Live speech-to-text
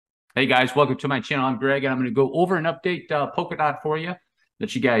Hey guys, welcome to my channel. I'm Greg, and I'm going to go over and update Polkadot for you,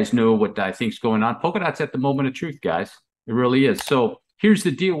 let you guys know what I think's going on. Polkadot's at the moment of truth, guys. It really is. So here's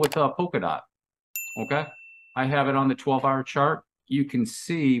the deal with Polkadot. Okay, I have it on the 12-hour chart. You can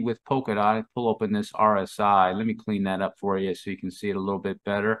see with Polkadot, I pull open this RSI. Let me clean that up for you so you can see it a little bit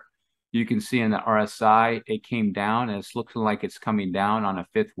better. You can see in the RSI, it came down, and it's looking like it's coming down on a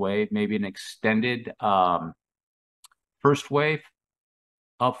fifth wave, maybe an extended first wave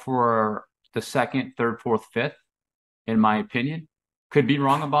up for the second, third, fourth, fifth, in my opinion. Could be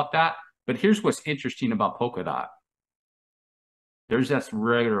wrong about that, but here's what's interesting about Polkadot. There's that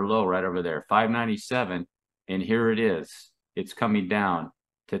regular low right over there, 597, and here it is. It's coming down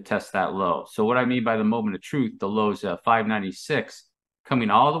to test that low. So what I mean by the moment of truth, the low's 596,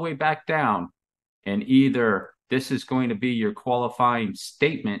 coming all the way back down, and either this is going to be your qualifying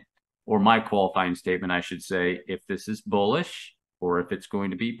statement, or my qualifying statement, I should say, if this is bullish, or if it's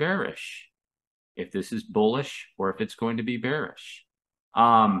going to be bearish. If this is bullish or if it's going to be bearish.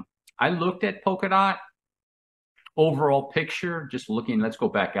 I looked at Polkadot overall picture, just looking, let's go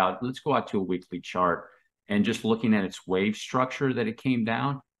back out. Let's go out to a weekly chart and just looking at its wave structure that it came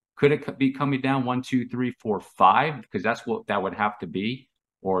down. Could it be coming down 1, 2, 3, 4, 5? Because that's what that would have to be,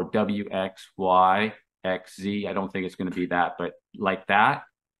 or W, X, Y, X, Z. I don't think it's going to be that, but like that.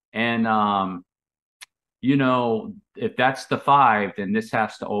 And you know, if that's the 5, then this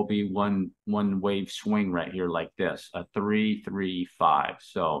has to all be one wave swing right here like this, a 3, 3, 5.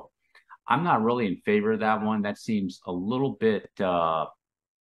 So I'm not really in favor of that one. That seems a little bit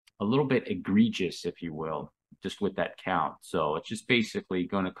egregious, if you will, just with that count. So it's just basically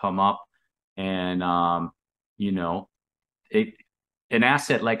going to come up and you know, an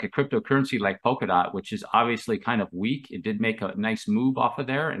asset like a cryptocurrency like Polkadot, which is obviously kind of weak. It did make a nice move off of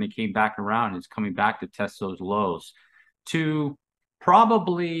there, and it came back around. It's coming back to test those lows. To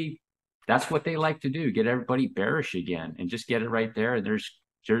probably, that's what they like to do, get everybody bearish again and just get it right there.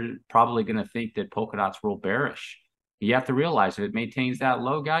 They're probably going to think that Polkadot's real bearish. You have to realize if it maintains that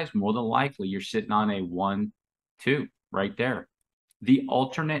low, guys, more than likely you're sitting on a 1, 2 right there. The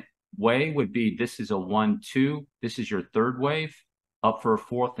alternate way would be this is a 1, 2. This is your third wave, up for a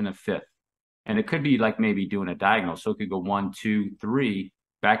fourth and a fifth. And it could be like maybe doing a diagonal. So it could go 1, 2, 3,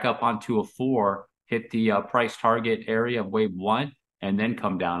 back up onto a 4, hit the price target area of wave 1, and then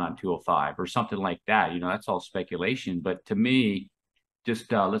come down on 205 or something like that. You know, that's all speculation. But to me,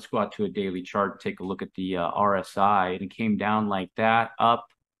 just let's go out to a daily chart, take a look at the RSI. And it came down like that, up.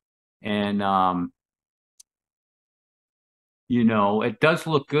 And, you know, it does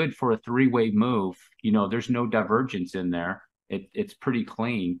look good for a three-way move. You know, there's no divergence in there. It's pretty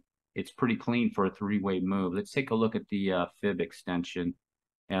clean. It's pretty clean for a three-way move. Let's take a look at the fib extension,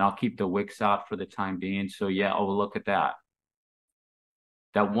 and I'll keep the wicks out for the time being. So yeah, I'll look at that.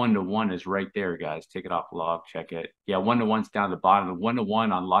 That 1-to-1 is right there, guys. Take it off log, check it. Yeah, 1-to-1's down the bottom. The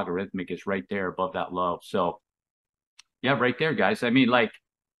 1-to-1 on logarithmic is right there above that low. So yeah, right there, guys. I mean, like,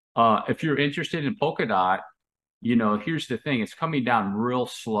 if you're interested in Polkadot, you know, here's the thing. It's coming down real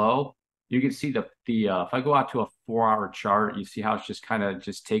slow. You can see the if I go out to a 4-hour chart, you see how it's just kind of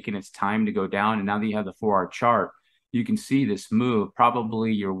just taking its time to go down. And now that you have the 4-hour chart, you can see this move,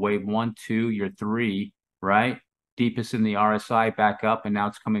 probably your wave 1, 2, your 3, right? Deepest in the RSI, back up, and now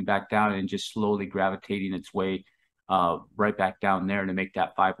it's coming back down and just slowly gravitating its way right back down there to make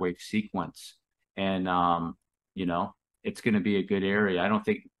that 5-wave sequence. And you know, it's going to be a good area. I don't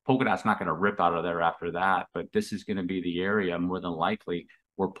think Polkadot's not going to rip out of there after that, but this is going to be the area more than likely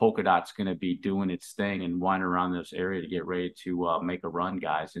where Polkadot's going to be doing its thing and wandering around this area to get ready to make a run,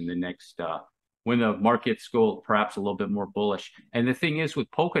 guys, in the next when the markets go perhaps a little bit more bullish. And the thing is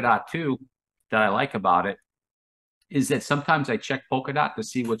with Polkadot too, that I like about it, is that sometimes I check Polkadot to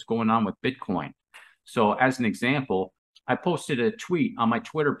see what's going on with Bitcoin. So as an example, I posted a tweet on my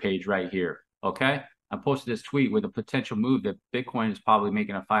Twitter page right here, okay? I posted this tweet with a potential move that Bitcoin is probably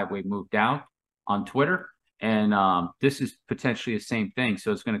making a 5-wave move down on Twitter. And this is potentially the same thing.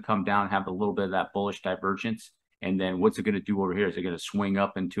 So it's going to come down, have a little bit of that bullish divergence. And then what's it going to do over here? Is it going to swing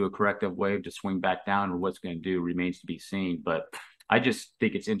up into a corrective wave to swing back down, or what's going to do remains to be seen. But I just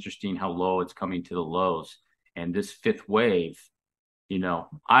think it's interesting how low it's coming to the lows. And this fifth wave, you know,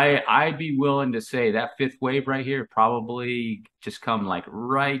 I'd be willing to say that fifth wave right here probably just come like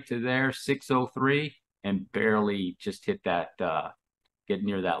right to there, 603, and barely just hit that, get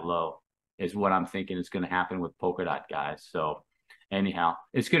near that low is what I'm thinking is going to happen with Polkadot, guys. So anyhow,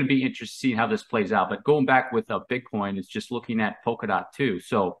 it's going to be interesting how this plays out. But going back with Bitcoin, it's just looking at Polkadot too.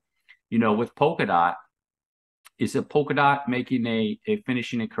 So, you know, with Polkadot, is a Polkadot making a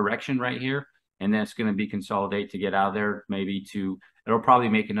finishing a correction right here? and then it's going to be consolidate to get out of there, maybe to, it'll probably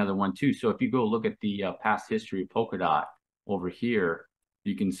make another one too. So if you go look at the past history of Polkadot over here,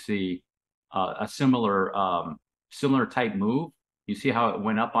 you can see a similar type move. You see how it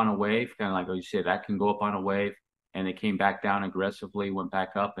went up on a wave, kind of like you say that can go up on a wave, and it came back down aggressively, went back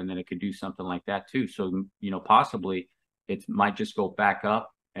up, and then it could do something like that too. So, possibly it might just go back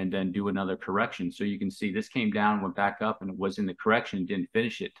up and then do another correction. So you can see this came down, went back up, and it was in the correction, didn't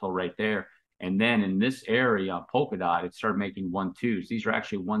finish it till right there. And then in this area on Polkadot, it started making 1-2s. These are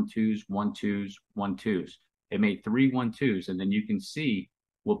actually 1-2s, 1-2s, 1-2s. It made 3 1-2s, and then you can see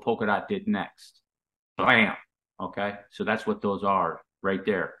what Polkadot did next. Bam. Okay, so that's what those are right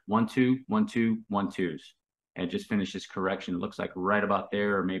there. 1-2, 1-2, 1-2s. And just finished this correction. It looks like right about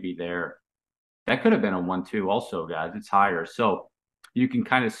there or maybe there. That could have been a 1-2 also, guys. It's higher. So you can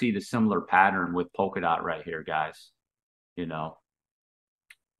kind of see the similar pattern with Polkadot right here, guys.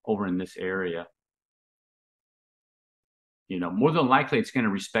 Over in this area. More than likely it's going to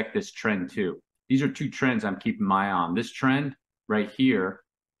respect this trend too. These are 2 trends I'm keeping my eye on. This trend right here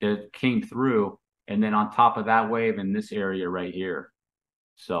that came through, and then on top of that wave in this area right here.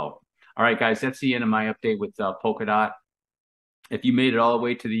 So, all right, guys, that's the end of my update with Polkadot. If you made it all the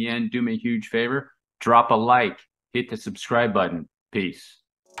way to the end, do me a huge favor. Drop a like. Hit the subscribe button. Peace.